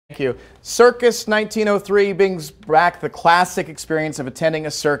Thank you. Circus 1903 brings back the classic experience of attending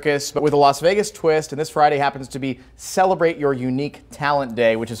a circus, but with a Las Vegas twist, and this Friday happens to be Celebrate Your Unique Talent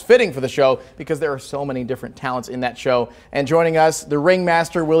Day, which is fitting for the show because there are so many different talents in that show. And joining us, the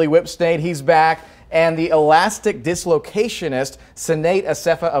ringmaster, Willie Whipsnade, he's back, and the elastic dislocationist, Sinead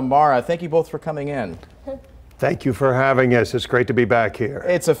Asefa Amara. Thank you both for coming in. Thank you for having us. It's great to be back here.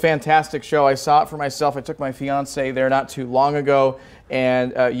 It's a fantastic show. I saw it for myself. I took my fiance there not too long ago,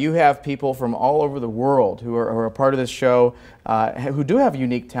 and you have people from all over the world who are a part of this show who do have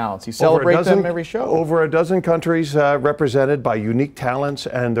unique talents. You celebrate them every show. Over a dozen countries represented by unique talents,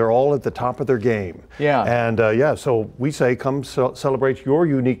 and they're all at the top of their game. Yeah. And yeah, so we say come celebrate your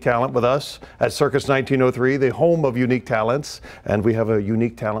unique talent with us at Circus 1903, the home of unique talents. And we have a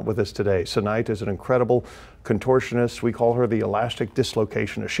unique talent with us today. Sinead is an incredible contortionist. We call her the elastic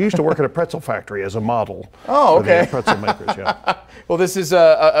dislocationist. She used to work at a pretzel factory as a model. Oh, okay. For the pretzel makers, yeah. Well, this is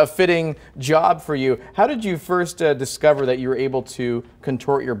a fitting job for you. How did you first discover that you were able to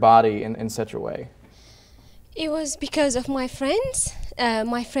contort your body in such a way? It was because of my friends.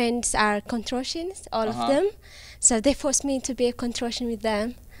 My friends are contortionists, all of them. So they forced me to be a contortion with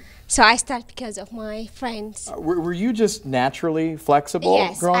them. So I started because of my friends. Were you just naturally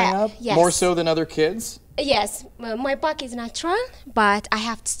flexible growing up? Yes. More so than other kids? Yes, my back is natural, but I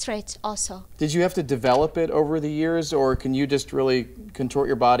have to stretch also. Did you have to develop it over the years, or can you just really contort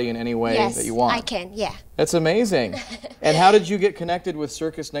your body in any way that you want? Yes, I can, yeah. That's amazing. And how did you get connected with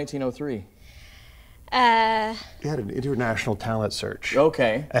Circus 1903? We had an international talent search.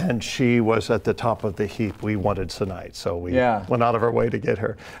 Okay. And she was at the top of the heap. We wanted tonight, so we went out of our way to get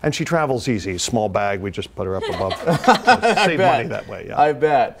her. And she travels easy, small bag, we just put her up above. Save money that way, yeah. I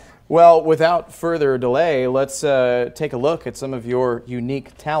bet. Well, without further delay, let's take a look at some of your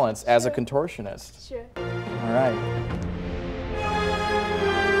unique talents as a contortionist. Sure. All right.